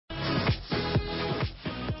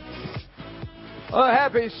Well,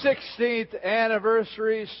 happy 16th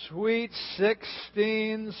anniversary, sweet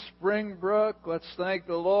 16 Springbrook. Let's thank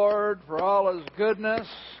the Lord for all His goodness.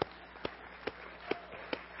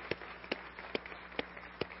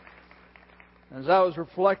 As I was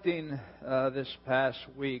reflecting this past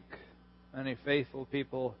week, many faithful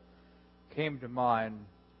people came to mind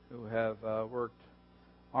who have worked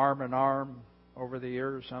arm in arm over the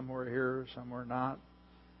years. Some were here, some were not.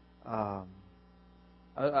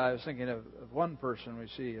 I was thinking of one person we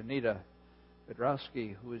see, Anita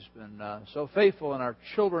Bedrowski, who has been so faithful in our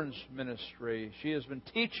children's ministry. She has been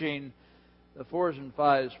teaching the 4s and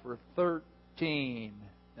 5s for 13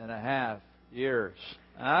 and a half years.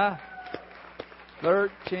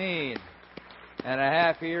 13 and a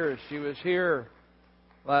half years. She was here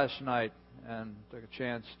last night and took a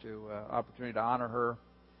chance to opportunity to honor her.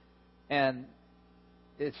 And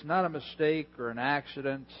it's not a mistake or an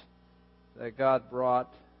accident that God brought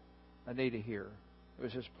Anita here. It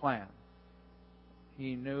was His plan.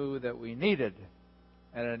 He knew that we needed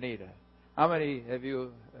an Anita. How many of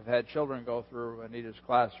you have had children go through Anita's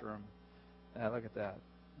classroom? Look at that.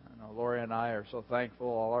 I know Lori and I are so thankful.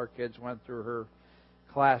 All our kids went through her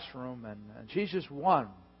classroom, and she's just one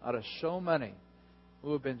out of so many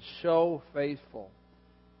who have been so faithful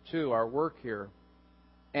to our work here.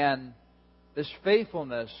 And this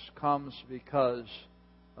faithfulness comes because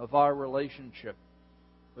of our relationship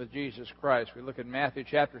with Jesus Christ. We look at Matthew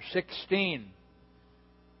chapter 16,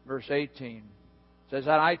 verse 18. It says,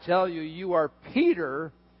 "And I tell you, you are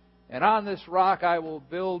Peter, and on this rock I will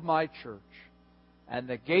build my church, and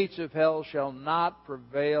the gates of hell shall not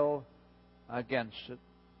prevail against it.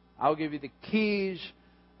 I'll give you the keys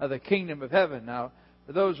of the kingdom of heaven." Now,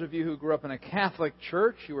 for those of you who grew up in a Catholic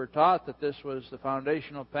church, you were taught that this was the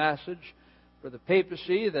foundational passage for the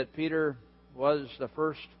papacy, that Peter was the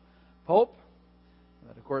first pope.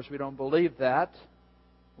 But of course, we don't believe that.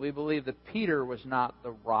 We believe that Peter was not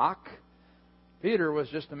the rock. Peter was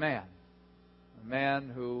just a man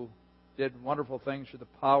who did wonderful things through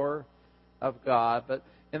the power of God. But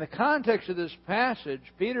in the context of this passage,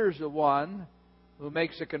 Peter's the one who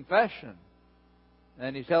makes a confession.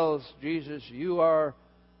 And he tells Jesus, "You are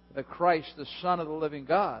the Christ, the Son of the living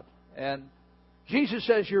God." And Jesus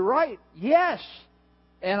says, "You're right. Yes.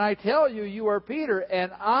 And I tell you, you are Peter,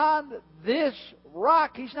 and on this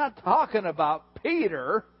rock," he's not talking about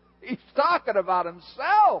Peter, he's talking about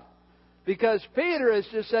himself. Because Peter has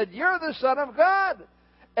just said, "You're the Son of God."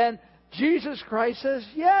 And Jesus Christ says,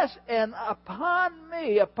 "Yes, and upon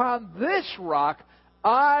me, upon this rock,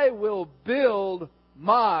 I will build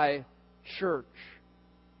my church."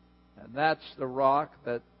 And that's the rock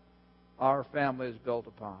that our family is built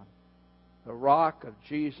upon. The rock of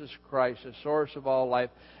Jesus Christ, the source of all life.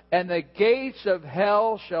 "And the gates of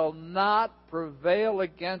hell shall not prevail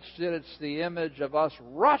against it." It's the image of us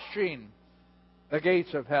rushing the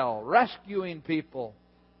gates of hell, rescuing people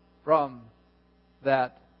from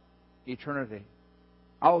that eternity.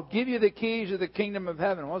 "I'll give you the keys of the kingdom of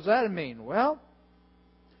heaven." What does that mean? Well,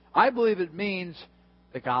 I believe it means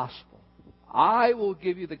the gospel. I will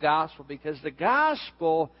give you the gospel, because the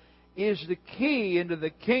gospel is the key into the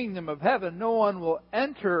kingdom of heaven. No one will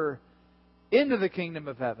enter into the kingdom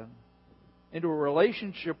of heaven, into a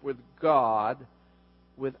relationship with God,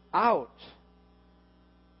 without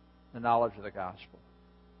the knowledge of the gospel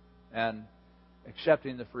and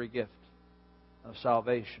accepting the free gift of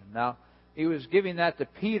salvation. Now, he was giving that to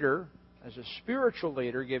Peter as a spiritual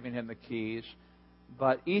leader, giving him the keys,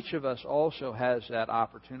 but each of us also has that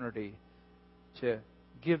opportunity to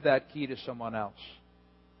give that key to someone else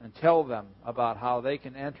and tell them about how they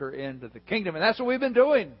can enter into the kingdom. And that's what we've been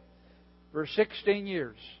doing for 16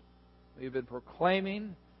 years. We've been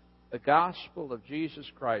proclaiming the gospel of Jesus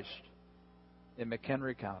Christ in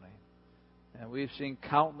McHenry County. And we've seen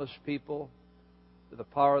countless people, through the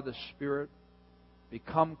power of the Spirit,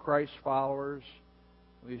 become Christ followers.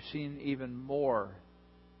 We've seen even more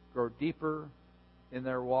grow deeper in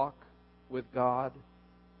their walk with God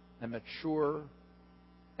and mature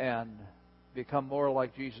and become more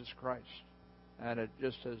like Jesus Christ. And it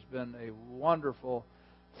just has been a wonderful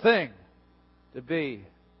thing to be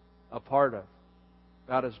a part of.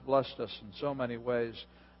 God has blessed us in so many ways.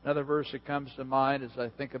 Another verse that comes to mind as I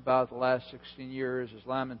think about the last 16 years is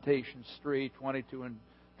Lamentations 3:22 and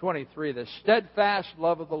 23. "The steadfast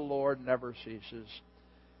love of the Lord never ceases.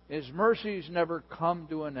 His mercies never come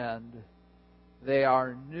to an end. They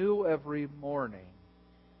are new every morning.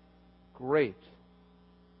 Great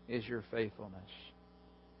is your faithfulness."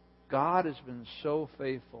 God has been so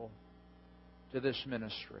faithful to this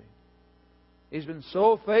ministry. He's been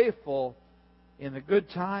so faithful in the good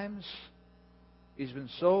times. He's been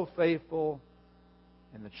so faithful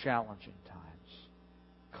in the challenging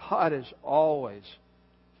times. God is always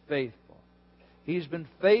faithful. He's been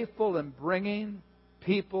faithful in bringing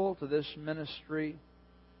people to this ministry,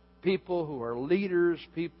 people who are leaders,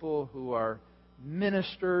 people who are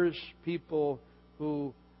ministers, people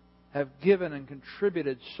who have given and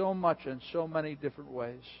contributed so much in so many different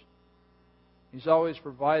ways. He's always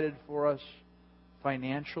provided for us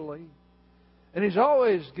financially. And He's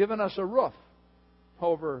always given us a roof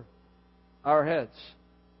over our heads.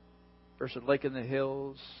 First at Lake in the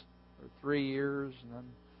Hills for 3 years, and then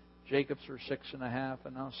Jacobs for 6.5,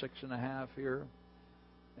 and now 6.5 here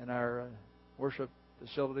in our worship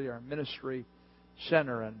facility, our ministry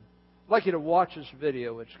center. And I'd like you to watch this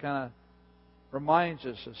video, which kind of reminds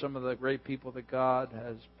us of some of the great people that God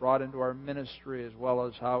has brought into our ministry, as well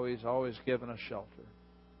as how He's always given us shelter.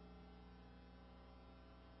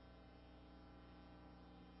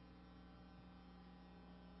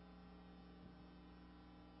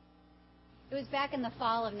 It was back in the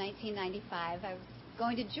fall of 1995. I was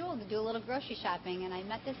going to Jewel to do a little grocery shopping, and I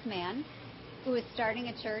met this man who was starting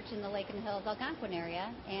a church in the Lake in the Hills, Algonquin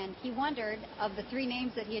area, and he wondered, of the 3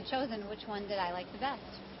 names that he had chosen, which one did I like the best.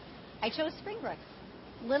 I chose Springbrook.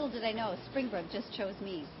 Little did I know, Springbrook just chose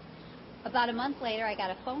me. About a month later, I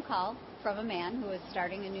got a phone call from a man who was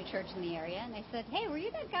starting a new church in the area, and I said, "Hey, were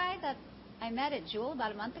you that guy that I met at Jewel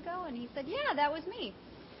about a month ago?" And he said, "Yeah, that was me."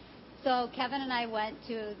 So Kevin and I went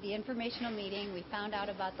to the informational meeting. We found out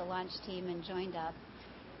about the launch team and joined up.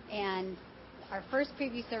 And our first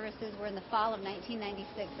preview services were in the fall of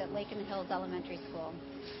 1996 at Lake in the Hills Elementary School.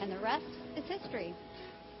 And the rest is history.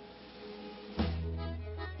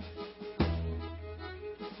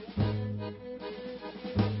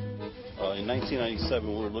 In 1997,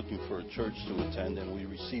 we were looking for a church to attend, and we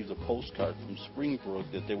received a postcard from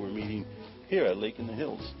Springbrook that they were meeting here at Lake in the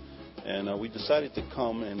Hills. And we decided to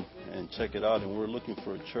come and check it out, and we were looking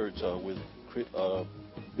for a church with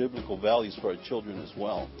biblical values for our children as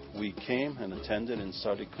well. We came and attended and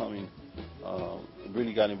started coming,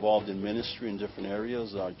 really got involved in ministry in different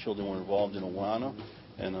areas. Our children were involved in Awana,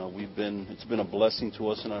 and it's been a blessing to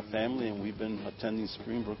us and our family, and we've been attending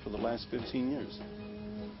Springbrook for the last 15 years.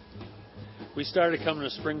 We started coming to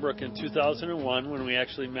Springbrook in 2001 when we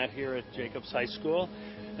actually met here at Jacobs High School.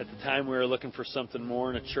 At the time, we were looking for something more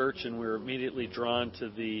in a church, and we were immediately drawn to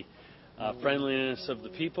the friendliness of the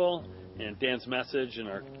people and Dan's message. And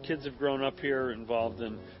our kids have grown up here, involved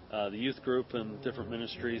in the youth group and different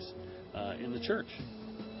ministries in the church.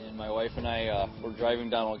 And my wife and I were driving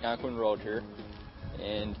down Algonquin Road here,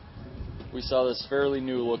 and we saw this fairly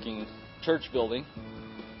new-looking church building.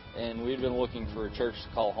 And we'd been looking for a church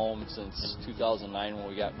to call home since 2009 when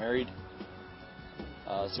we got married.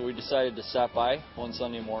 So we decided to stop by one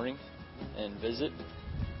Sunday morning and visit.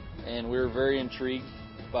 And we were very intrigued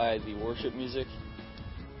by the worship music,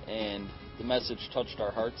 and the message touched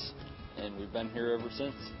our hearts, and we've been here ever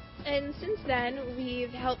since. And since then, we've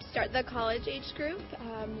helped start the college age group.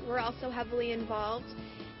 We're also heavily involved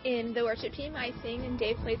in the worship team. I sing and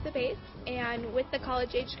Dave plays the bass. And with the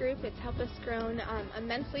college age group, it's helped us grow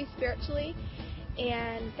immensely spiritually.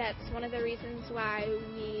 And that's one of the reasons why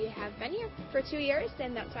we have been here for 2 years,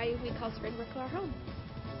 and that's why we call Springbrook our home.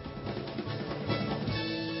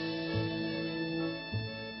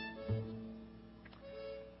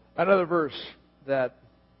 Another verse that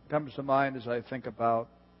comes to mind as I think about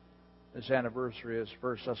this anniversary is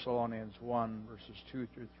 1 Thessalonians 1, verses 2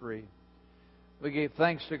 through 3. We gave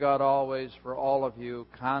thanks to God always for all of you,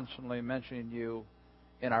 constantly mentioning you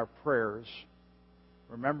in our prayers,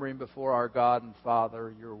 remembering before our God and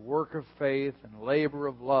Father your work of faith and labor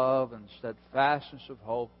of love and steadfastness of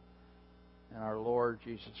hope in our Lord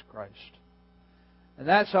Jesus Christ. And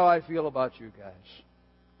that's how I feel about you guys.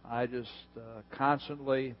 I just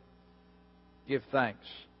constantly give thanks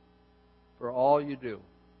for all you do,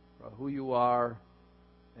 for who you are,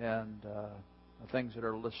 and the things that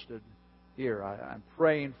are listed here. I'm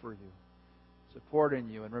praying for you, supporting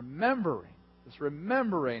you, and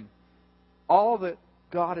remembering all that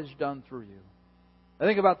God has done through you. I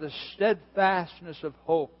think about the steadfastness of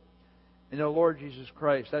hope in the Lord Jesus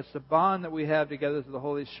Christ. That's the bond that we have together through the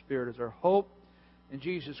Holy Spirit. Is our hope in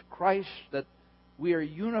Jesus Christ, that we are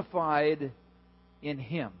unified in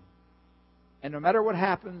Him. And no matter what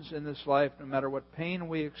happens in this life, no matter what pain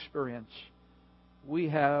we experience, we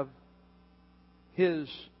have His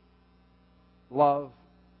love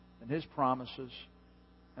and His promises,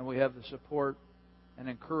 and we have the support and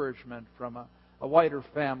encouragement from a wider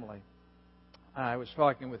family. I was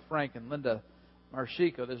talking with Frank and Linda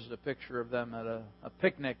Marsico. This is a picture of them at a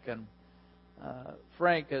picnic, and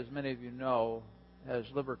Frank, as many of you know, has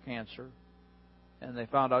liver cancer, and they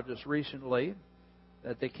found out just recently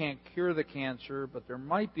that they can't cure the cancer, but there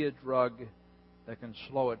might be a drug that can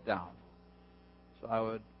slow it down. So I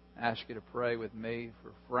would ask you to pray with me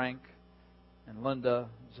for Frank and Linda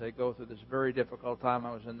as they go through this very difficult time.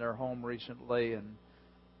 I was in their home recently and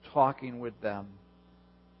talking with them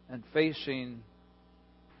and facing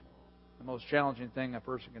the most challenging thing a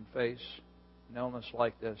person can face, an illness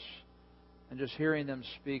like this, and just hearing them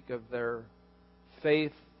speak of their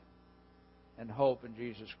faith and hope in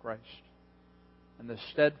Jesus Christ and the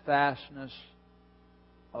steadfastness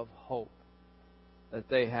of hope that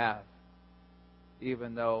they have,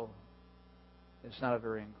 even though it's not a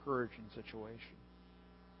very encouraging situation.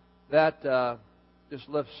 That just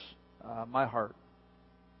lifts my heart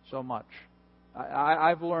so much.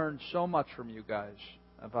 I've learned so much from you guys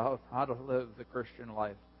about how to live the Christian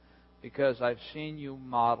life because I've seen you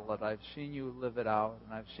model it. I've seen you live it out.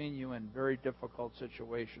 And I've seen you in very difficult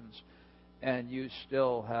situations. And you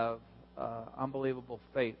still have unbelievable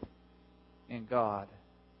faith in God.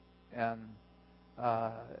 And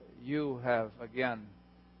you have, again,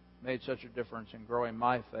 made such a difference in growing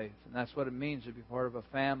my faith. And that's what it means to be part of a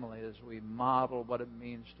family, is we model what it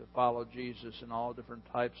means to follow Jesus in all different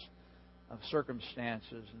types of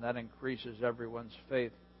circumstances, and that increases everyone's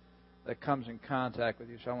faith that comes in contact with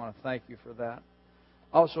you. So I want to thank you for that.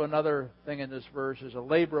 Also, another thing in this verse is a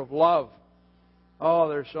labor of love. Oh,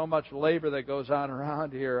 there's so much labor that goes on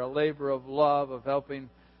around here, a labor of love, of helping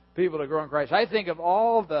people to grow in Christ. I think of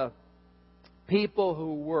all the people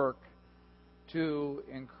who work to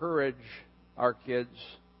encourage our kids,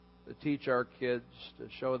 to teach our kids, to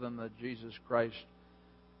show them that Jesus Christ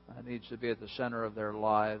needs to be at the center of their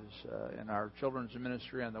lives, in our children's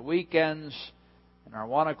ministry on the weekends, in our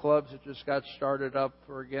Awana clubs that just got started up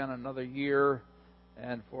for, again, another year,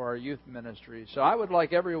 and for our youth ministry. So I would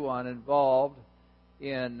like everyone involved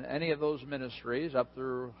in any of those ministries up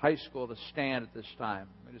through high school to stand at this time.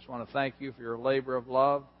 I just want to thank you for your labor of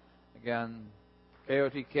love. Again,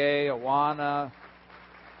 KOTK, Awana,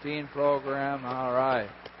 teen program. All right.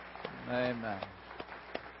 Amen.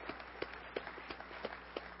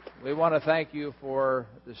 We want to thank you for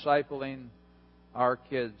discipling our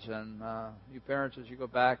kids. And you parents, as you go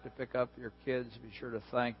back to pick up your kids, be sure to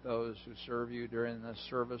thank those who serve you during this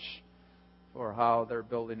service for how they're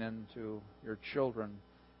building into your children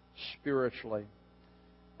spiritually.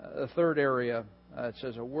 The third area, it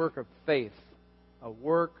says a work of faith. A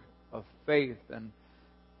work of faith. And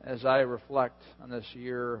as I reflect on this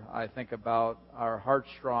year, I think about our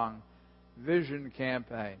HeartStrong Vision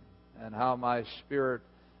campaign and how my spirit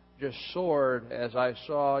just soared as I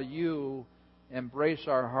saw you embrace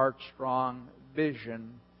our HeartStrong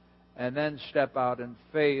Vision and then step out in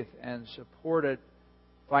faith and support it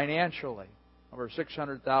financially. Over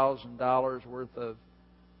 $600,000 worth of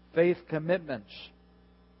faith commitments.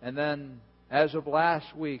 And then, as of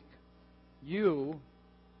last week, you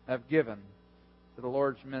have given to the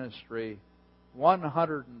Lord's ministry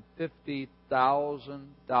 $150,000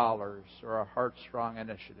 for our HeartStrong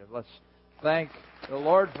initiative. Let's thank the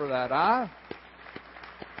Lord for that, huh?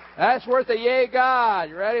 That's worth a yay, God.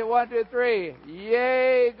 You ready? 1, 2, 3.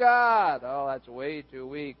 Yay, God. Oh, that's way too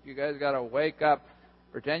weak. You guys got to wake up.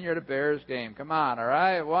 Pretend you're at a Bears game. Come on, all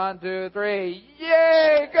right? 1, 2, 3.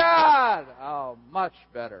 Yay, God. Oh, much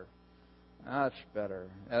better. Much better.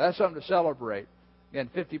 Now, that's something to celebrate. Again,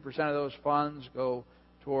 50% of those funds go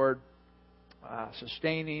toward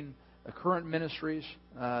sustaining the current ministries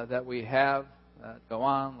that we have go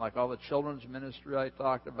on, like all the children's ministry I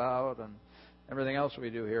talked about and everything else we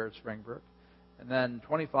do here at Springbrook. And then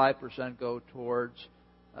 25% go towards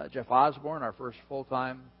Jeff Osborne, our first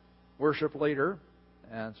full-time worship leader,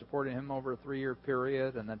 and supporting him over a 3-year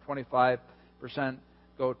period. And then 25%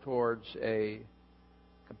 go towards a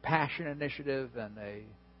compassion initiative and a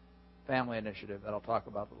family initiative that I'll talk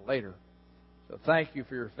about a little later. So thank you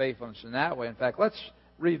for your faithfulness in that way. In fact, let's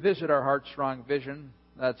revisit our HeartStrong Vision.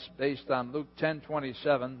 That's based on Luke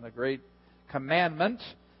 10:27, the great commandment.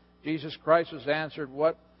 Jesus Christ was asked,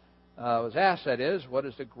 that is, what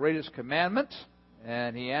is the greatest commandment?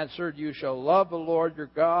 And he answered, you shall love the Lord your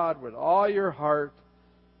God with all your heart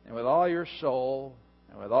and with all your soul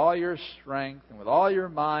and with all your strength and with all your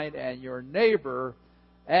mind, and your neighbor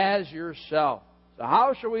as yourself. So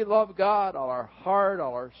how shall we love God? All our heart,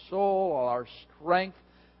 all our soul, all our strength,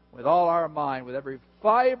 with all our mind, with every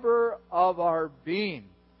fiber of our being.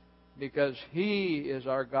 Because He is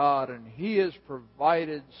our God, and He has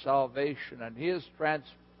provided salvation, and He has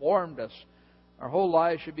transformed us. Our whole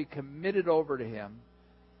lives should be committed over to Him,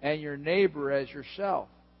 and your neighbor as yourself.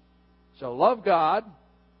 So love God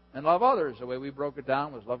and love others. The way we broke it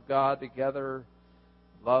down was love God together,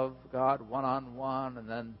 love God one-on-one, and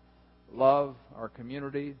then love our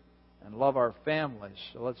community, and love our families.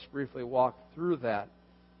 So let's briefly walk through that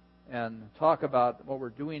and talk about what we're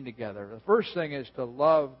doing together. The first thing is to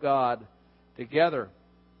love God together.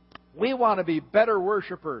 We want to be better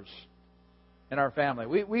worshipers in our family.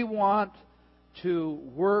 We want to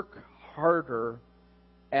work harder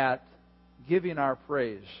at giving our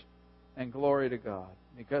praise and glory to God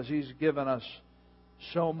because He's given us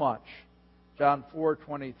so much. John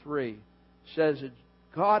 4:23 says that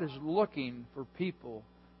God is looking for people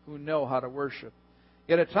who know how to worship.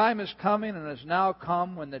 Yet a time is coming and has now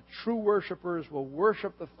come when the true worshipers will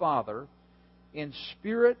worship the Father in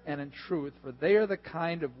spirit and in truth, for they are the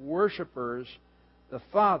kind of worshipers the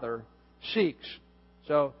Father seeks.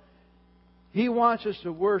 So He wants us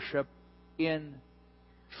to worship in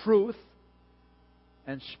truth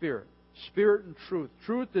and spirit. Spirit and truth.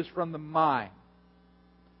 Truth is from the mind.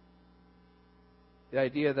 The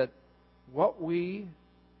idea that what we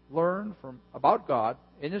learn about God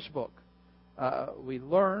in this book, we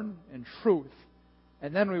learn in truth,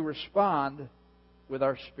 and then we respond with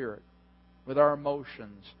our spirit, with our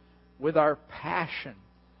emotions, with our passion.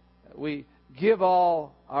 We give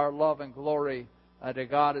all our love and glory to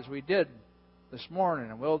God as we did this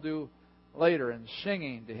morning, and we'll do later in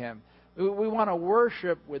singing to Him. We want to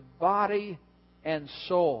worship with body and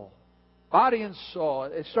soul. Body and soul.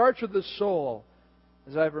 It starts with the soul.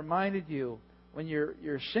 As I've reminded you, when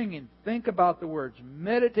you're singing, think about the words.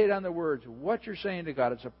 Meditate on the words, what you're saying to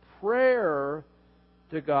God. It's a prayer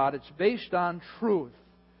to God. It's based on truth.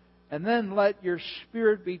 And then let your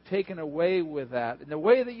spirit be taken away with that. In the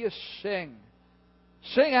way that you sing.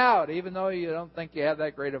 Sing out, even though you don't think you have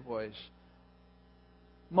that great a voice.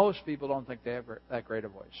 Most people don't think they have that great a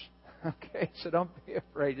voice. Okay, so don't be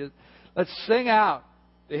afraid. Just, let's sing out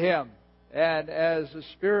to Him. And as the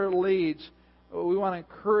Spirit leads, we want to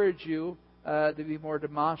encourage you to be more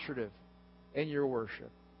demonstrative in your worship.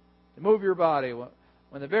 To move your body.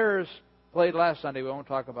 When the Bears played last Sunday, we won't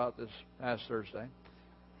talk about this past Thursday.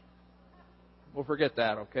 We'll forget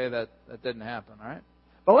that, okay? That didn't happen, all right?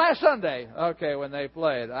 But last Sunday, okay, when they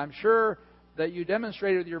played, I'm sure that you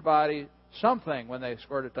demonstrated with your body something when they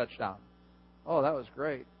scored a touchdown. Oh, that was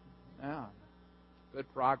great. Yeah.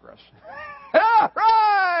 Good progress.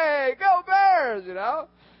 Right! Go Bears, you know?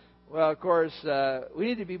 Well, of course, we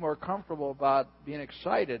need to be more comfortable about being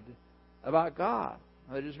excited about God.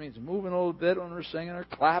 That just means moving a little bit when we're singing or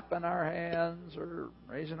clapping our hands or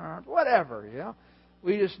raising our arms, whatever, you know.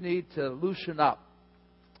 We just need to loosen up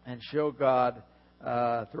and show God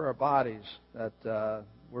through our bodies that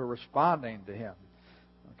we're responding to Him.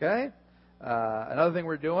 Okay? Another thing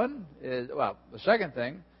we're doing is, well, the second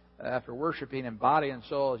thing, after worshiping in body and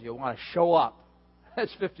soul, is you want to show up.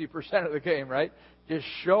 That's 50% of the game, right? Just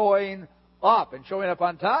showing up and showing up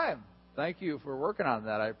on time. Thank you for working on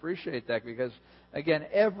that. I appreciate that because, again,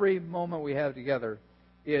 every moment we have together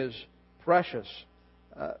is precious.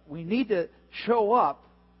 We need to show up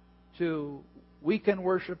to weekend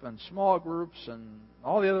worship and small groups and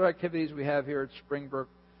all the other activities we have here at Springbrook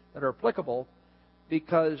that are applicable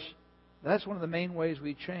because that's one of the main ways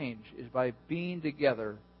we change is by being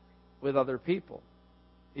together with other people.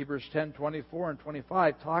 Hebrews 10:24 and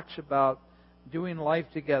 25 talks about doing life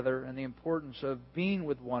together and the importance of being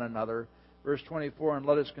with one another. Verse 24, and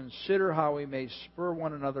let us consider how we may spur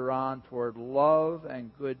one another on toward love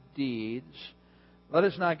and good deeds. Let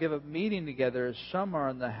us not give up meeting together as some are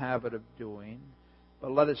in the habit of doing,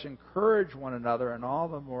 but let us encourage one another, and all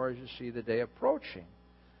the more as you see the day approaching.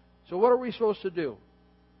 So what are we supposed to do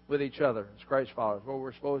with each other as Christ followers? Well,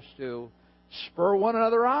 we're supposed to spur one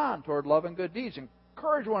another on toward love and good deeds,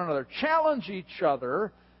 encourage one another, challenge each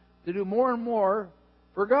other to do more and more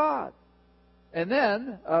for God. And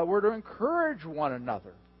then we're to encourage one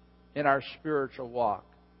another in our spiritual walk.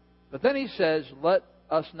 But then he says, let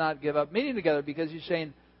us not give up meeting together, because he's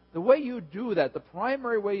saying the way you do that, the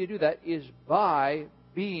primary way you do that is by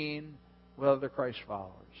being with other Christ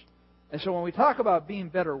followers. And so when we talk about being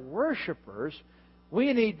better worshipers,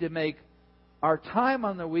 we need to make our time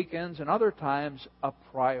on the weekends and other times a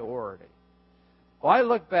priority. Well, I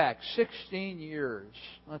look back 16 years.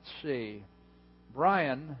 Let's see.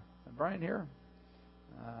 Brian here?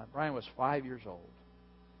 Brian was 5 years old.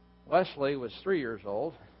 Wesley was 3 years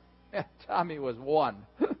old. And Tommy was 1.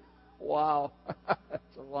 Wow.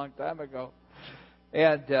 That's a long time ago.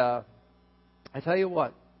 And I tell you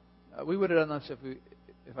what, we would have done this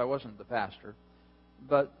if I wasn't the pastor.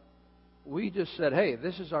 But we just said, hey,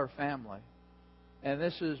 this is our family. And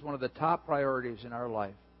this is one of the top priorities in our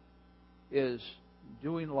life, is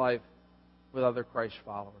doing life with other Christ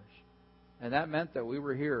followers. And that meant that we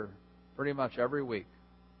were here pretty much every week,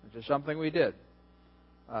 which is something we did.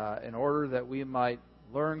 in order that we might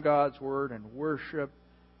learn God's Word and worship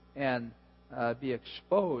and be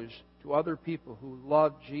exposed to other people who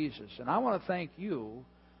love Jesus. And I want to thank you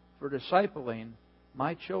for discipling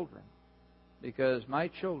my children, because my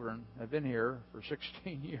children have been here for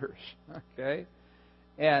 16 years. Okay?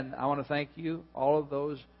 And I want to thank you, all of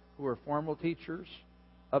those who are formal teachers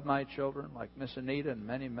of my children, like Miss Anita and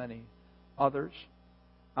many, many others.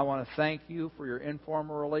 I want to thank you for your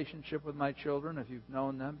informal relationship with my children, if you've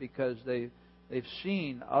known them, because they've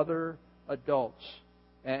seen other adults,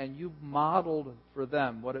 and you've modeled for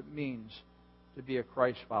them what it means to be a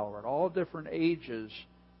Christ follower at all different ages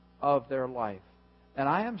of their life. And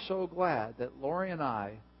I am so glad that Lori and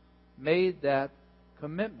I made that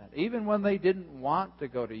commitment. Even when they didn't want to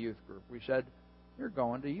go to youth group, we said, you're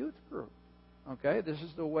going to youth group. Okay? This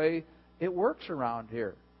is the way it works around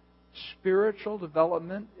here. Spiritual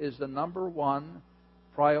development is the number one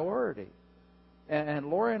priority. And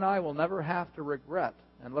Lori and I will never have to regret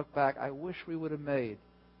and look back, I wish we would have made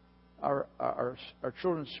our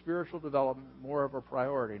children's spiritual development more of a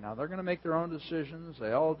priority. Now, they're going to make their own decisions.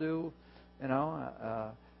 They all do,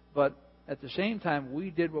 but at the same time, we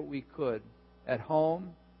did what we could at home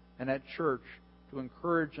and at church to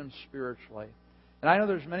encourage them spiritually. And I know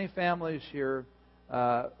there's many families here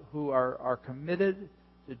who are committed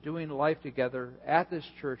to doing life together at this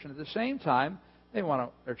church, and at the same time, they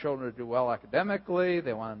want their children to do well academically,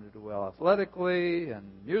 they want them to do well athletically, and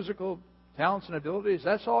musical talents and abilities.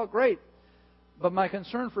 That's all great. But my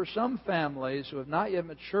concern for some families who have not yet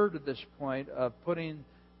matured to this point of putting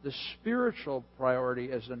the spiritual priority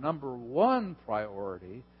as the number one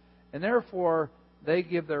priority, and therefore they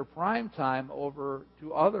give their prime time over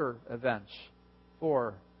to other events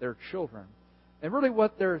for their children. And really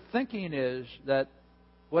what they're thinking is that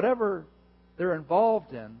whatever they're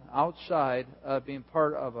involved in outside of being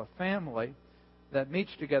part of a family that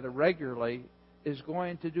meets together regularly is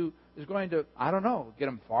going to, I don't know, get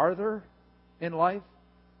them farther in life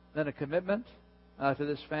than a commitment to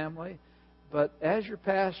this family. But as your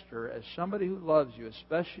pastor, as somebody who loves you,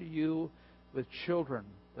 especially you with children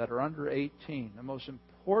that are under 18, the most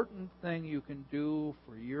important thing you can do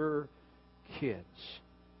for your kids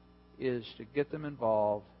is to get them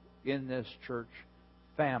involved in this church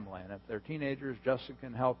family. And if they're teenagers, Justin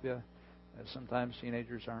can help you. Sometimes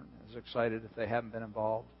teenagers aren't as excited if they haven't been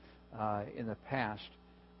involved in the past.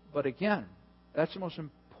 But again, that's the most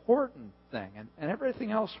important thing. And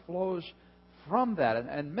everything else flows from that.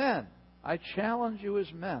 And men, I challenge you as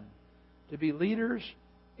men to be leaders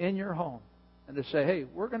in your home and to say, hey,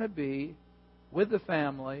 we're going to be with the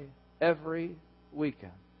family every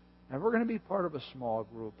weekend. And we're going to be part of a small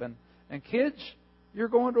group. And kids, you're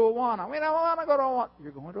going to Awana. We don't want to go to Awana.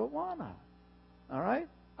 You're going to Awana. All right?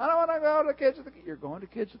 I don't want to go to Kids of the Kingdom. You're going to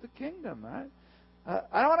Kids of the Kingdom. All right?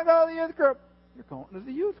 I don't want to go to the youth group. You're going to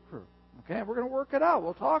the youth group. Okay? And we're going to work it out.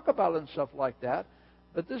 We'll talk about it and stuff like that.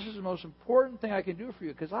 But this is the most important thing I can do for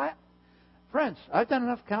you. Because friends, I've done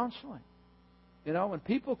enough counseling. When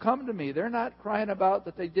people come to me, they're not crying about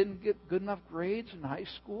that they didn't get good enough grades in high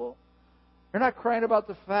school. They're not crying about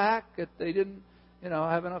the fact that they didn't,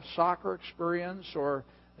 have enough soccer experience or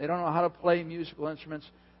they don't know how to play musical instruments.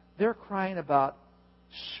 They're crying about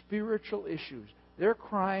spiritual issues. They're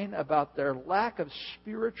crying about their lack of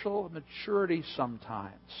spiritual maturity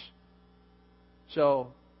sometimes. So,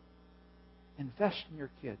 invest in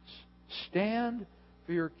your kids. Stand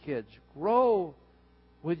for your kids. Grow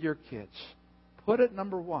with your kids. Put it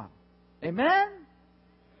number one. Amen?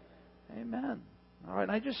 Amen. All right,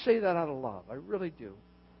 and I just say that out of love. I really do.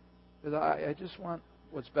 Because I just want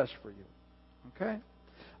what's best for you. Okay?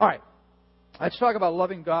 All right. Let's talk about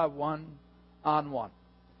loving God one-on-one.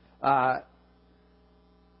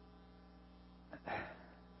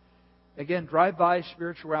 Again, drive-by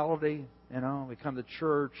spirituality. We come to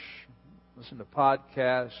church, listen to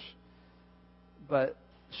podcasts. But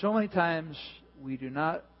so many times we do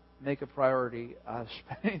not make a priority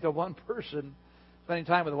spending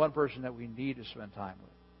time with the one person that we need to spend time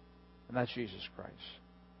with. And that's Jesus Christ.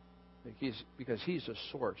 Because He's the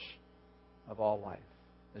source of all life,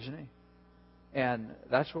 isn't He? And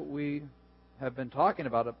that's what we have been talking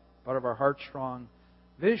about. Part of our HeartStrong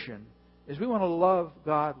Vision is we want to love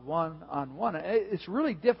God one-on-one. It's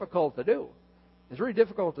really difficult to do. It's really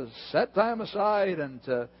difficult to set time aside and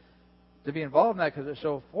to be involved in that because it's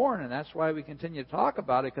so foreign, and that's why we continue to talk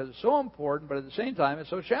about it, because it's so important, but at the same time, it's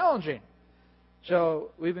so challenging. So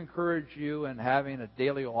we've encouraged you in having a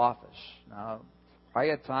daily office. Now,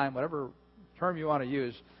 quiet time, whatever term you want to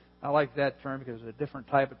use. I like that term because it's a different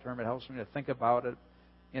type of term. It helps me to think about it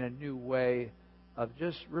in a new way of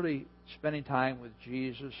just really spending time with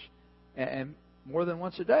Jesus and more than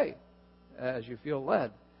once a day as you feel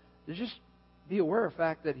led. To just be aware of the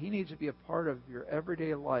fact that He needs to be a part of your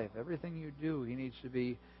everyday life. Everything you do, He needs to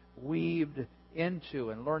be weaved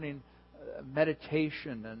into, and learning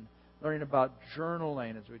meditation and learning about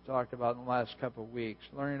journaling, as we talked about in the last couple of weeks,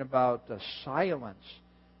 learning about silence.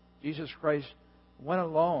 Jesus Christ went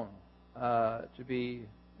alone to be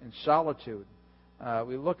in solitude.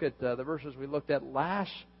 We look at the verses we looked at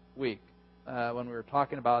last week when we were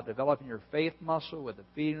talking about developing your faith muscle with the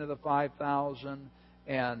feeding of the 5,000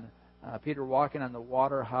 and Peter walking on the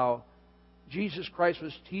water, how Jesus Christ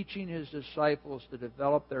was teaching His disciples to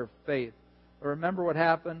develop their faith. But remember what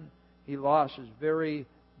happened? He lost his very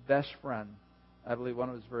best friend. I believe one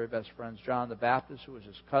of his very best friends, John the Baptist, who was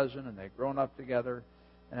his cousin, and they'd grown up together.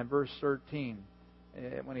 And in verse 13,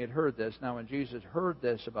 when he had heard this, now when Jesus heard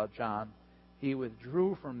this about John, he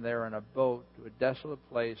withdrew from there in a boat to a desolate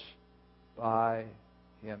place by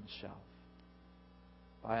himself.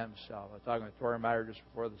 By himself. I was talking with Tori Meyer just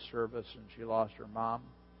before the service, and she lost her mom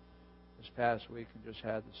this past week and just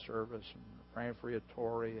had the service. And we're praying for you,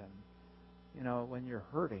 Tori. And, you know, when you're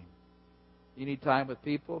hurting, you need time with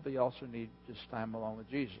people, but you also need just time alone with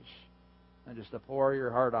Jesus. And just to pour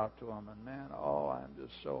your heart out to Him. And, man, I'm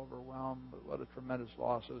just so overwhelmed. But what a tremendous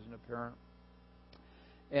loss losing a parent.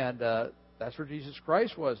 And that's where Jesus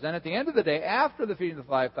Christ was. Then at the end of the day, after the feeding of the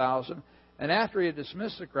 5,000, and after He had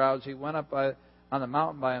dismissed the crowds, He went up on the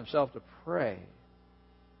mountain by Himself to pray.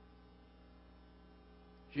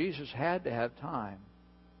 Jesus had to have time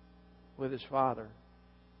with His Father.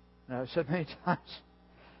 And I've said many times,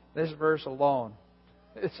 this verse alone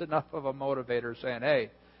is enough of a motivator saying, hey,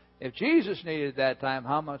 if Jesus needed that time,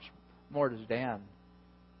 how much more does Dan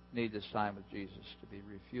need this time with Jesus to be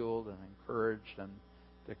refueled and encouraged and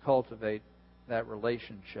to cultivate that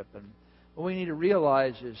relationship? And what we need to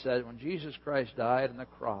realize is that when Jesus Christ died on the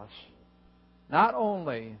cross, not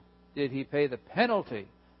only did He pay the penalty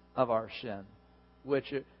of our sin,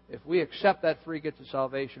 which if we accept that free gift of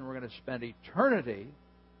salvation, we're going to spend eternity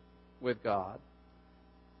with God,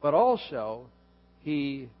 but also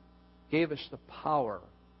He gave us the power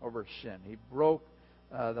over sin. He broke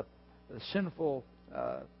the sinful.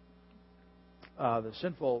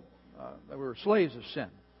 We were slaves of sin,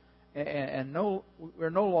 and we're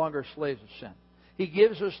no longer slaves of sin. He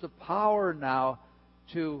gives us the power now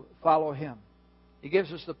to follow Him. He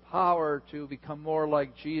gives us the power to become more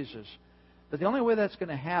like Jesus. But the only way that's going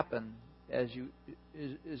to happen is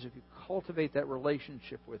if you cultivate that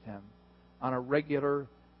relationship with Him on a regular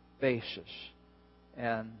basis.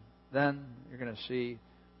 And then you're going to see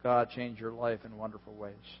God change your life in wonderful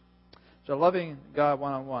ways. So loving God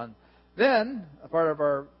one-on-one. Then, a part of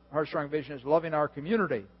our HeartStrong Vision is loving our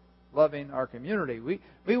community. Loving our community.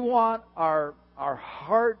 We want our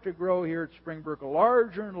heart to grow here at Springbrook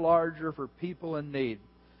larger and larger for people in need.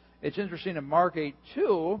 It's interesting in Mark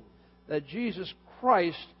 8:2 that Jesus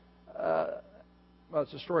Christ,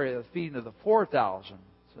 it's the story of the feeding of the 4,000.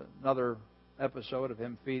 It's another episode of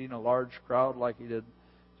Him feeding a large crowd like He did,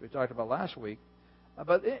 as we talked about last week.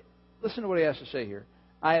 Listen to what He has to say here.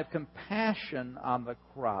 I have compassion on the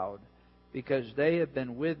crowd because they have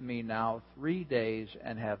been with me now 3 days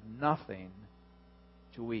and have nothing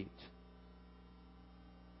to eat.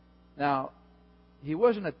 Now, He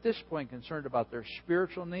wasn't at this point concerned about their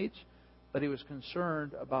spiritual needs, but He was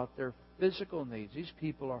concerned about their physical needs. These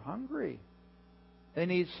people are hungry. They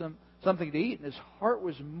need something to eat, and His heart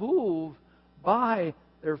was moved by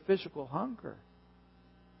their physical hunger.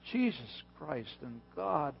 Jesus Christ and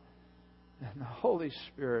God and the Holy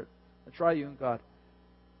Spirit, the triune God,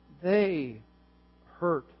 they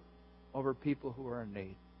hurt over people who are in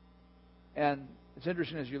need. And it's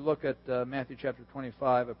interesting as you look at Matthew chapter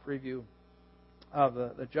 25, a preview of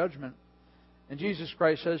the judgment. And Jesus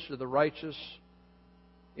Christ says to the righteous,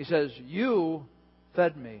 He says, you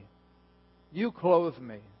fed me. You clothed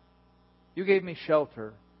me. You gave me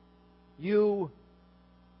shelter. You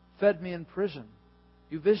fed me in prison.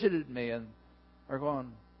 You visited me. And are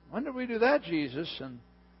going, when did we do that, Jesus?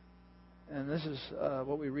 And this is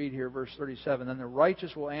what we read here, verse 37. Then the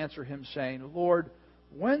righteous will answer Him, saying, Lord,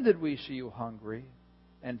 when did we see you hungry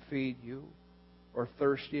and feed you, or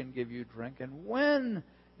thirsty and give you drink? And when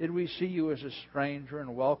did we see you as a stranger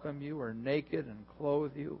and welcome you, or naked and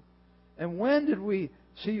clothe you? And when did we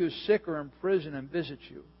see you sick or in prison and visit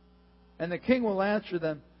you? And the king will answer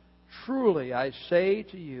them, truly I say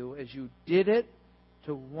to you, as you did it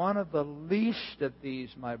to one of the least of these,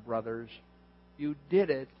 my brothers, you did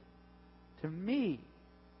it to me.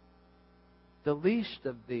 The least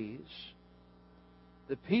of these,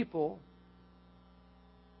 the people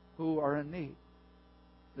who are in need,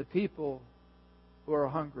 the people who who are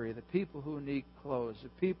hungry, the people who need clothes, the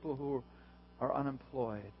people who are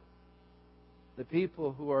unemployed, the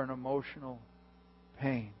people who are in emotional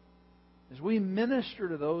pain. As we minister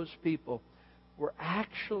to those people, we're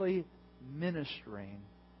actually ministering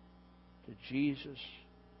to Jesus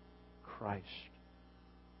Christ.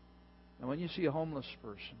 And when you see a homeless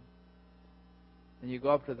person, and you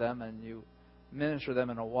go up to them and you minister to them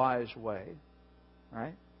in a wise way,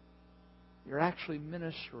 right? You're actually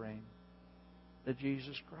ministering to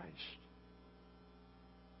Jesus Christ.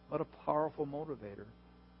 What a powerful motivator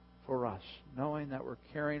for us, knowing that we're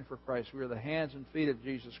caring for Christ. We are the hands and feet of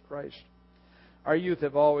Jesus Christ. Our youth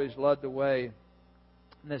have always led the way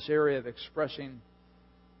in this area of expressing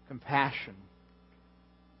compassion.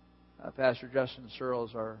 Pastor Justin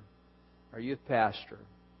Searles, our youth pastor,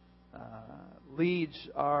 leads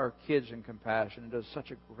our kids in compassion and does such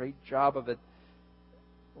a great job of it.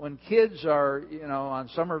 When kids are, on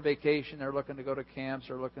summer vacation, they're looking to go to camps,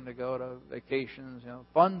 they're looking to go to vacations,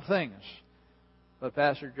 fun things. But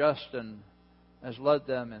Pastor Justin has led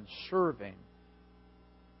them in serving.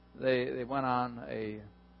 They went on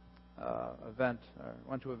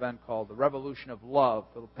went to an event called the Revolution of Love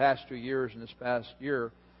for the past 2 years, and this past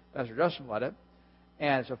year, Pastor Justin led it.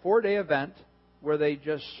 And it's a 4-day event where they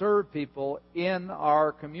just serve people in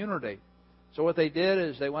our community. So what they did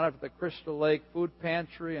is they went up to the Crystal Lake Food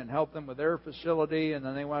Pantry and helped them with their facility, and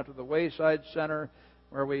then they went to the Wayside Center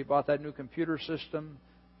where we bought that new computer system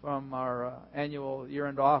from our annual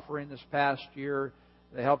year-end offering this past year.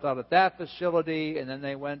 They helped out at that facility, and then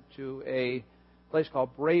they went to a place called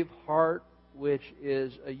Brave Heart, which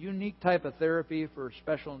is a unique type of therapy for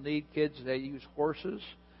special need kids. They use horses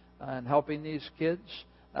in helping these kids,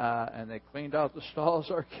 and they cleaned out the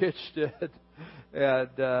stalls our kids did, and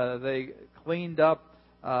they cleaned up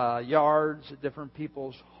yards at different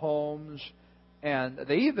people's homes. And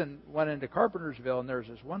they even went into Carpentersville, and there's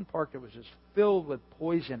this one park that was just filled with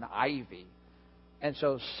poison ivy. And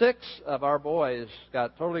so 6 of our boys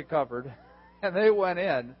got totally covered, and they went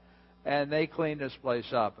in, and they cleaned this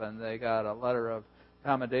place up. And they got a letter of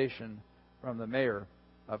commendation from the mayor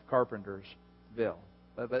of Carpentersville.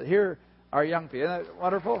 But here, our young people. Isn't that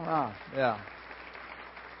wonderful? Oh, yeah.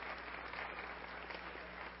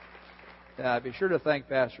 Yeah, be sure to thank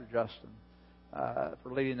Pastor Justin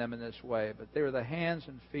for leading them in this way. But they were the hands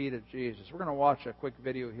and feet of Jesus. We're going to watch a quick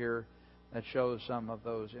video here that shows some of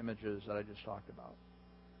those images that I just talked about.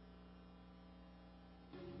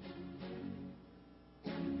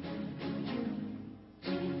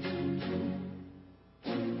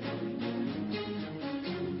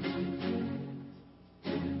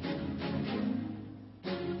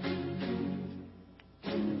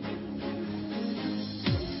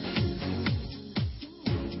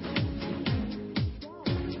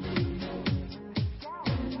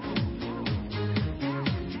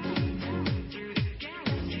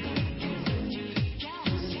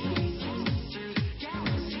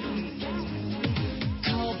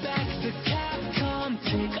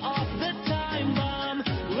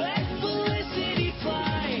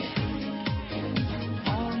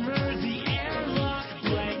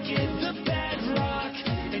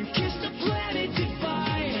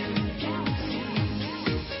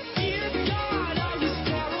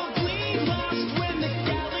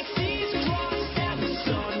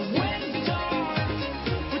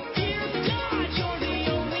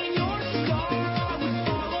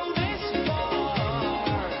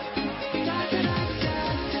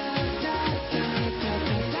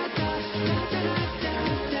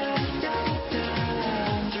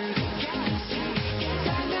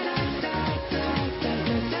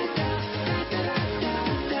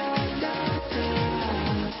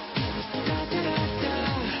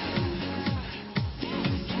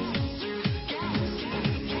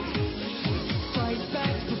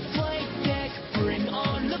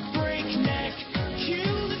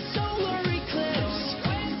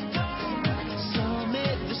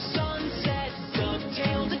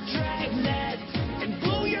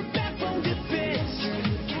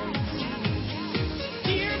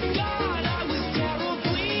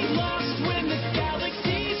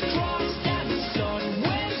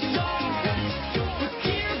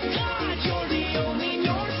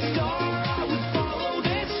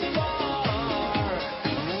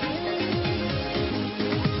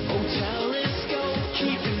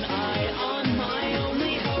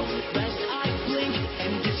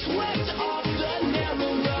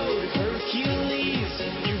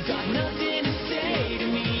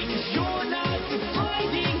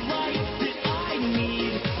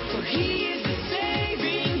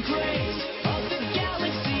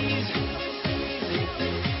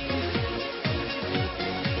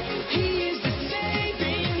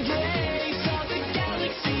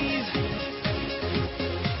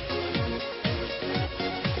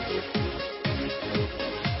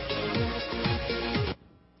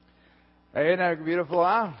 Hey, isn't that beautiful,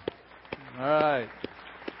 huh? All right.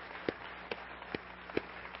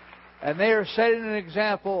 And they are setting an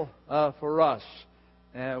example for us.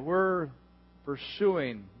 And we're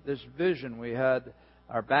pursuing this vision. We had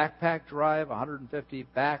our backpack drive, 150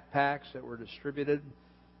 backpacks that were distributed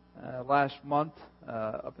last month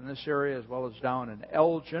up in this area as well as down in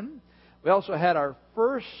Elgin. We also had our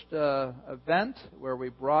first event where we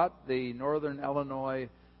brought the Northern Illinois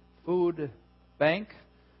Food Bank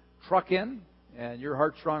truck in, and your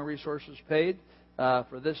HeartStrong resources paid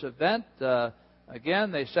for this event.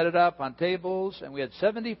 Again, they set it up on tables, and we had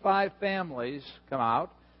 75 families come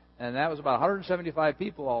out, and that was about 175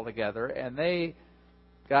 people altogether, and they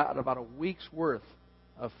got about a week's worth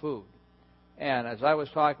of food. And as I was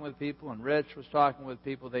talking with people, and Rich was talking with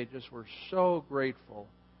people, they just were so grateful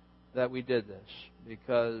that we did this,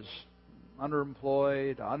 because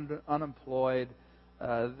underemployed, unemployed,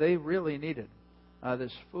 they really needed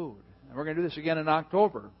this food. And we're going to do this again in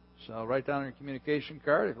October. So write down on your communication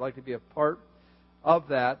card if you'd like to be a part of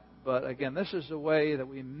that. But again, this is the way that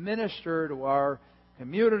we minister to our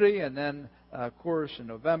community. And then, of course, in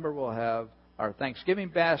November we'll have our Thanksgiving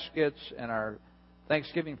baskets and our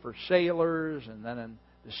Thanksgiving for sailors. And then in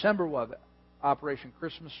December we'll have Operation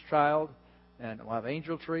Christmas Child, and we'll have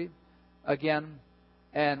Angel Tree again.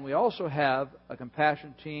 And we also have a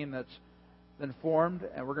compassion team that's been formed,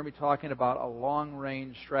 and we're going to be talking about a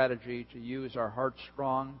long-range strategy to use our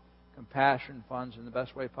HeartStrong compassion funds in the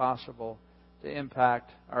best way possible to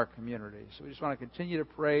impact our community. So we just want to continue to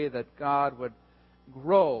pray that God would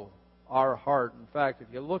grow our heart. In fact, if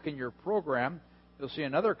you look in your program, you'll see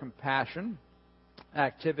another compassion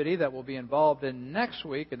activity that we'll be involved in next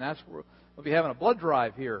week, and that's where we'll be having a blood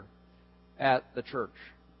drive here at the church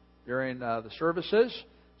during the services.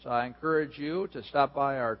 So I encourage you to stop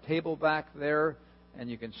by our table back there, and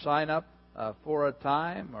you can sign up for a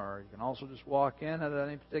time, or you can also just walk in at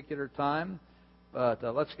any particular time. But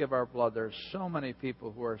let's give our blood. There's so many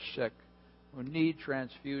people who are sick, who need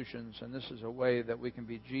transfusions, and this is a way that we can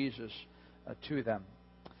be Jesus to them.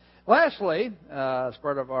 Lastly, as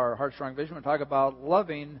part of our HeartStrong Vision, we'll talk about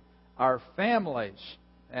loving our families.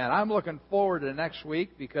 And I'm looking forward to next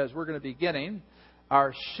week, because we're going to be beginning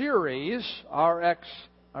our series, our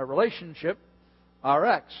relationship,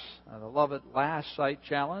 RX, the Love at Last Sight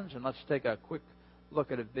Challenge. And let's take a quick look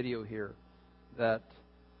at a video here that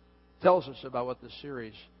tells us about what this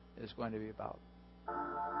series is going to be about.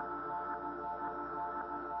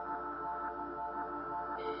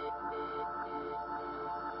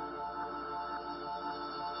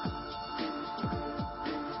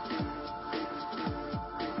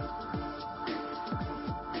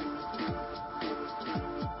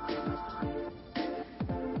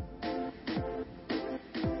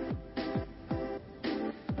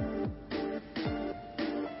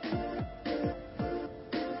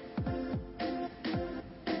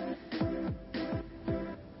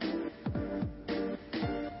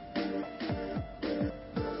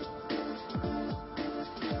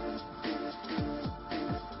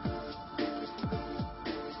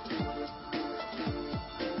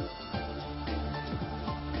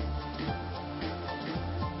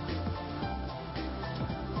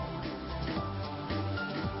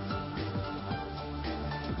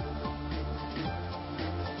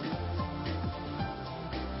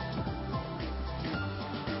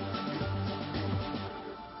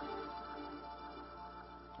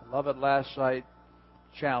 Love at Last Sight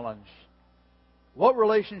Challenge. What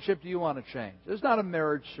relationship do you want to change? It's not a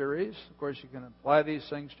marriage series. Of course, you can apply these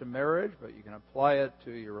things to marriage, but you can apply it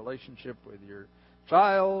to your relationship with your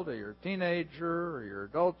child, or your teenager, or your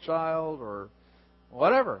adult child, or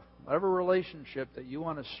whatever relationship that you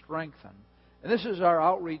want to strengthen. And this is our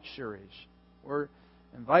outreach series. We're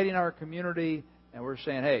inviting our community, and we're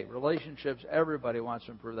saying, hey, relationships, everybody wants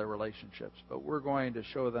to improve their relationships. But we're going to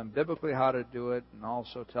show them biblically how to do it, and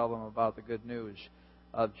also tell them about the good news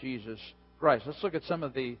of Jesus Christ. Let's look at some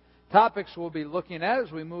of the topics we'll be looking at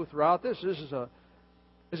as we move throughout this. This is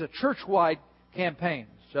a church-wide campaign.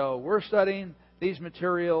 So we're studying these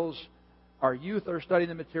materials. Our youth are studying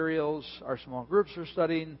the materials. Our small groups are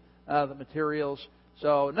studying the materials.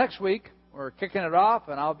 So next week, we're kicking it off,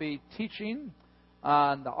 and I'll be teaching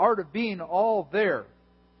on the art of being all there.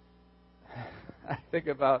 I think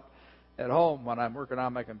about at home when I'm working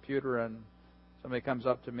on my computer and somebody comes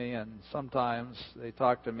up to me, and sometimes they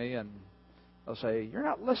talk to me and they'll say, "You're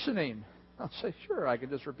not listening." I'll say, "Sure, I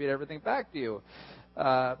can just repeat everything back to you."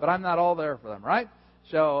 But I'm not all there for them, right?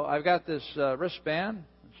 So I've got this wristband,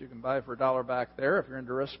 which you can buy for $1 back there if you're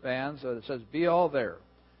into wristbands. It says, "Be all there."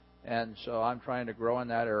 And so I'm trying to grow in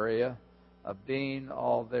that area being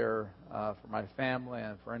all there for my family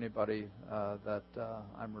and for anybody that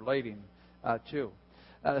I'm relating to.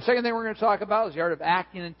 The second thing we're going to talk about is the art of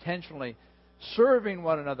acting intentionally, serving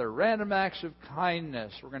one another, random acts of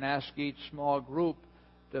kindness. We're going to ask each small group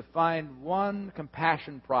to find one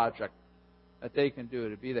compassion project that they can do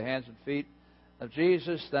to be the hands and feet of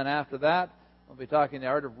Jesus. Then after that, we'll be talking the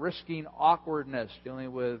art of risking awkwardness,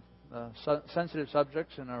 dealing with sensitive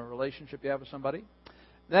subjects in a relationship you have with somebody.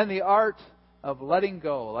 Then the art of letting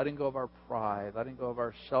go of our pride, letting go of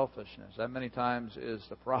our selfishness. That many times is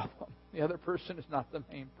the problem. The other person is not the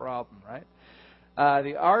main problem, right?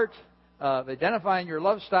 The art of identifying your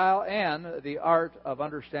love style and the art of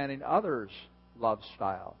understanding others' love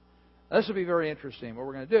style. This will be very interesting. What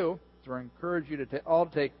we're going to do is we're going to encourage you to all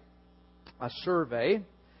take a survey,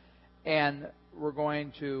 and we're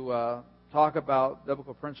going to talk about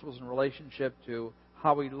biblical principles in relationship to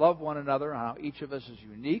how we love one another, and how each of us is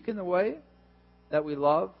unique in the way that we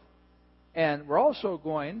love. And we're also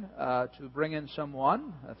going to bring in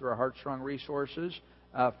someone through our HeartStrong resources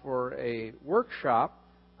for a workshop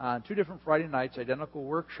on 2 different Friday nights, identical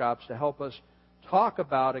workshops, to help us talk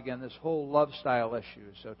about, again, this whole love style issue.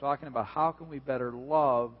 So talking about how can we better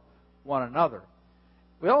love one another.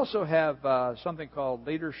 We also have something called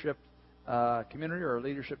Leadership Community, or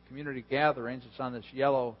Leadership Community Gatherings. It's on this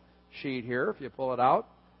yellow sheet here, if you pull it out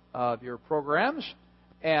of your programs.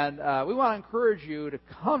 And we want to encourage you to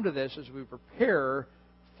come to this as we prepare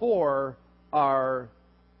for our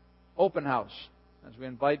open house, as we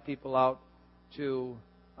invite people out to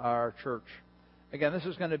our church. Again, this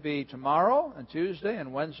is going to be tomorrow and Tuesday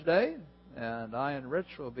and Wednesday, and I and Rich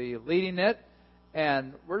will be leading it.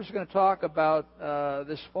 And we're just going to talk about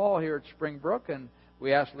this fall here at Springbrook, and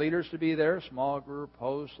we ask leaders to be there, small group,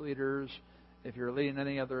 host leaders. If you're leading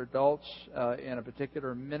any other adults in a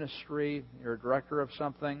particular ministry, you're a director of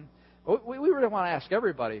something. We really want to ask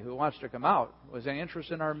everybody who wants to come out, who has any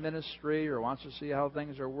interest in our ministry or wants to see how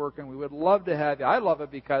things are working. We would love to have you. I love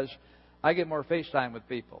it because I get more face time with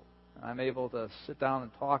people. I'm able to sit down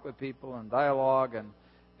and talk with people and dialogue, and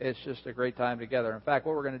it's just a great time together. In fact,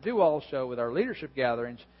 what we're going to do also with our leadership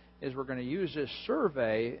gatherings is we're going to use this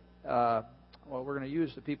survey. We're going to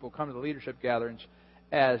use the people who come to the leadership gatherings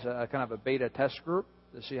as a kind of a beta test group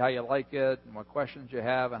to see how you like it and what questions you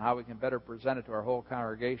have and how we can better present it to our whole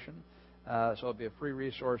congregation. So it'll be a free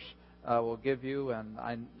resource we'll give you, and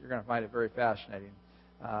you're going to find it very fascinating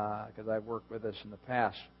because I've worked with this in the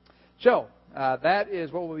past. So that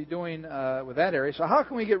is what we'll be doing with that area. So how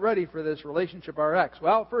can we get ready for this Relationship RX?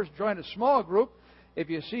 Well, first, join a small group. If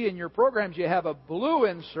you see in your programs you have a blue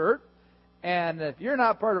insert, and if you're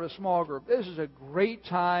not part of a small group, this is a great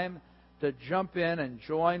time to jump in and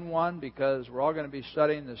join one, because we're all going to be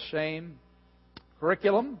studying the same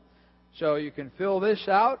curriculum. So you can fill this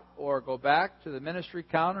out or go back to the ministry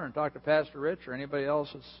counter and talk to Pastor Rich or anybody else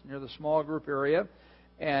that's near the small group area,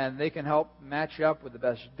 and they can help match you up with the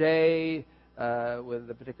best day, with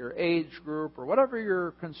a particular age group, or whatever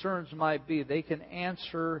your concerns might be. They can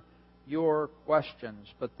answer your questions.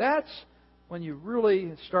 But that's when you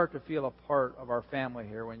really start to feel a part of our family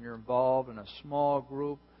here, when you're involved in a small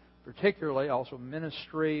group, particularly also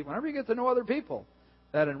ministry, whenever you get to know other people,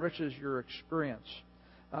 that enriches your experience.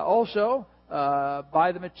 Also,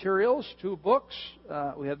 buy the materials, 2 books.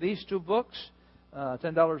 We have these 2 books,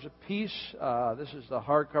 $10 a piece. This is the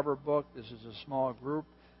hardcover book. This is a small group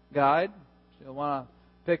guide. So you'll want to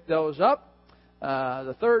pick those up.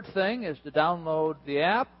 The third thing is to download the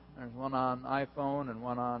app. There's one on iPhone and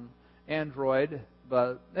one on Android,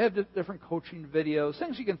 but they have different coaching videos,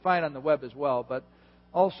 things you can find on the web as well, but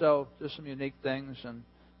also just some unique things, and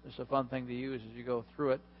just a fun thing to use as you go through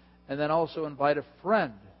it. And then also invite a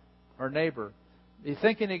friend or neighbor. Be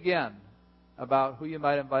thinking again about who you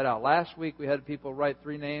might invite out. Last week we had people write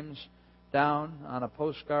 3 names down on a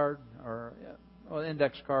postcard or an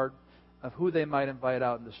index card of who they might invite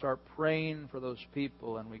out, and to start praying for those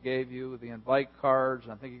people. And we gave you the invite cards.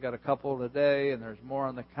 I think you got a couple today, and there's more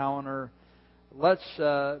on the counter. Let's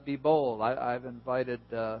be bold. I've invited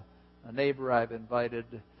a neighbor. I've invited,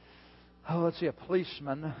 a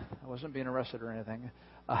policeman. I wasn't being arrested or anything.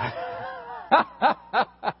 I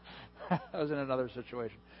was in another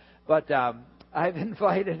situation. But I've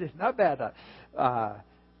invited, not bad,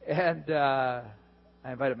 and I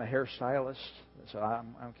invited my hairstylist, so I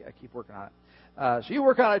keep working on it. So you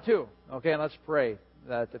work on it too, okay? And let's pray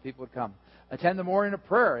that the people would come. Attend the morning of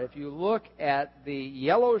prayer. If you look at the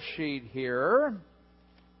yellow sheet here,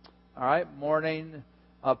 all right, morning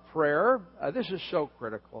of prayer, this is so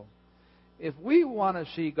critical. If we want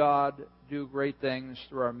to see God do great things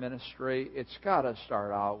through our ministry, it's got to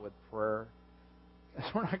start out with prayer.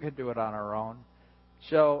 We're not going to do it on our own.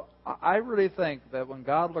 So I really think that when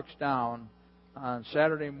God looks down on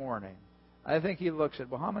Saturday morning, I think He looks at,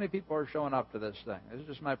 well, how many people are showing up to this thing? This is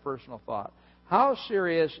just my personal thought. How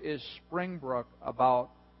serious is Springbrook about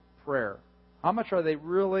prayer? How much are they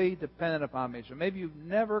really dependent upon me? So maybe you've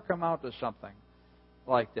never come out to something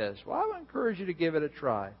like this. Well, I would encourage you to give it a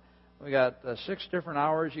try. We got 6 different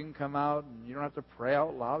hours you can come out, and you don't have to pray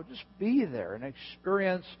out loud. Just be there and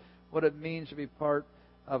experience what it means to be part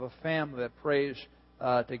of a family that prays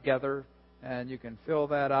together. And you can fill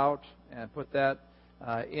that out and put that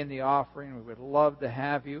in the offering. We would love to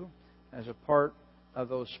have you as a part of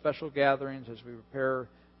those special gatherings as we prepare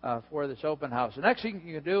for this open house. The next thing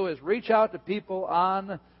you can do is reach out to people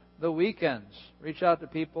on the weekends. Reach out to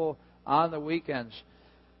people on the weekends.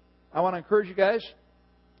 I want to encourage you guys,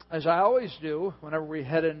 as I always do whenever we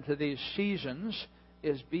head into these seasons,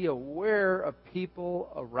 is be aware of people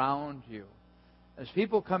around you. As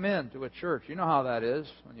people come into a church, you know how that is.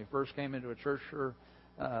 When you first came into a church for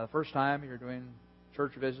the first time, you're doing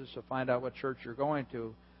church visits to find out what church you're going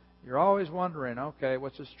to. You're always wondering, okay,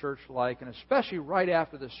 what's this church like? And especially right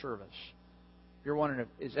after the service, you're wondering,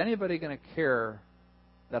 is anybody going to care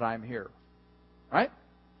that I'm here? Right?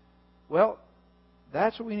 Well,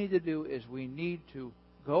 that's what we need to do, is we need to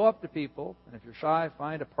go up to people, and if you're shy,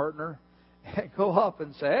 find a partner, and go up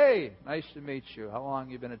and say, hey, nice to meet you. How long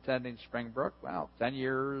have you been attending Springbrook? Well, 10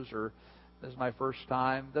 years, or this is my first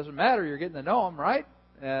time. Doesn't matter. You're getting to know them, right?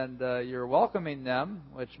 And you're welcoming them,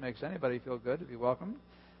 which makes anybody feel good to be welcomed.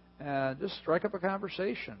 And just strike up a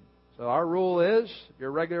conversation. So our rule is, if you're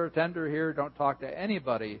a regular attender here, don't talk to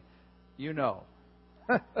anybody you know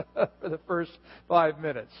for the first 5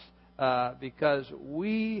 minutes. Because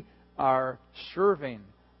we are serving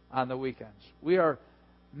on the weekends. We are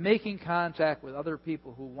making contact with other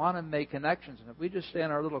people who want to make connections. And if we just stay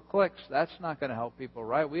in our little cliques, that's not going to help people,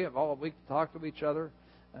 right? We have all week to talk to each other.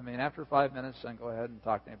 I mean, after 5 minutes, then go ahead and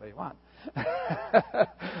talk to anybody you want.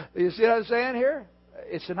 You see what I'm saying here?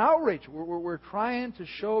 It's an outreach. We're trying to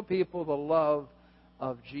show people the love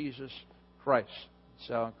of Jesus Christ.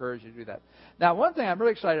 So I encourage you to do that. Now, one thing I'm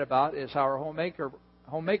really excited about is how our home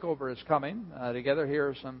makeover is coming together. Here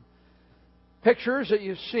are some pictures that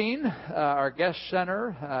you've seen. Our guest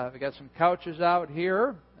center. We've got some couches out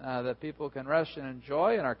here that people can rest and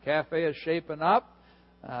enjoy. And our cafe is shaping up.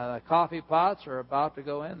 The coffee pots are about to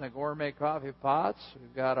go in, the gourmet coffee pots.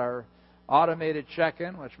 We've got our automated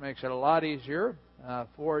check-in, which makes it a lot easier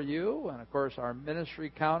for you. And, of course, our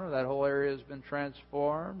ministry counter, that whole area has been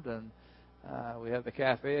transformed. And we have the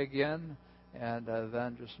cafe again. And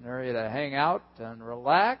then just an area to hang out and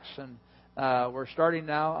relax. And we're starting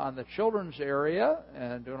now on the children's area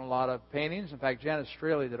and doing a lot of paintings. In fact, Janice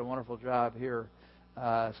Straley did a wonderful job here.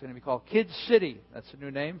 It's going to be called Kids City. That's a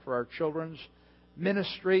new name for our children's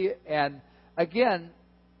ministry. And again,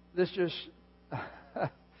 this just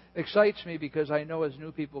excites me because I know as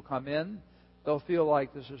new people come in, they'll feel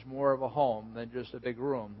like this is more of a home than just a big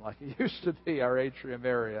room like it used to be, our atrium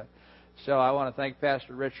area. So I want to thank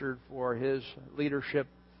Pastor Richard for his leadership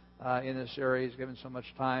in this area. He's given so much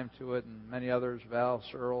time to it, and many others, Val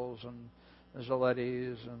Searles and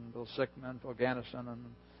Zalettes and Bill Sickman, Phil Gannison, and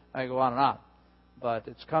I go on and on. But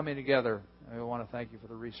it's coming together. And we want to thank you for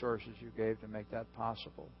the resources you gave to make that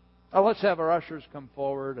possible. Now let's have our ushers come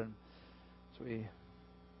forward, and so we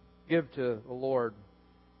give to the Lord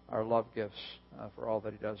our love gifts for all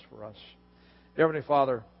that He does for us. Dear Heavenly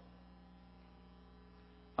Father,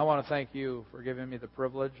 I want to thank you for giving me the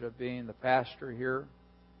privilege of being the pastor here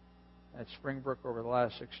at Springbrook over the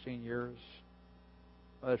last 16 years.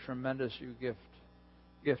 What a tremendous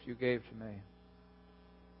gift you gave to me.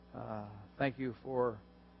 Thank you for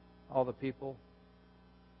all the people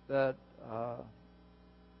that are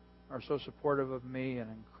so supportive of me and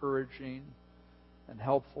encouraging and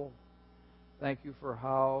helpful. Thank you for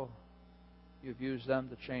how you've used them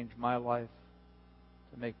to change my life,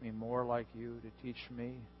 to make me more like you, to teach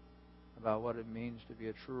me about what it means to be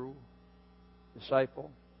a true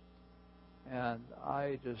disciple. And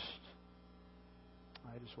I just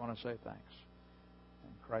want to say thanks.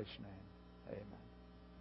 In Christ's name, amen.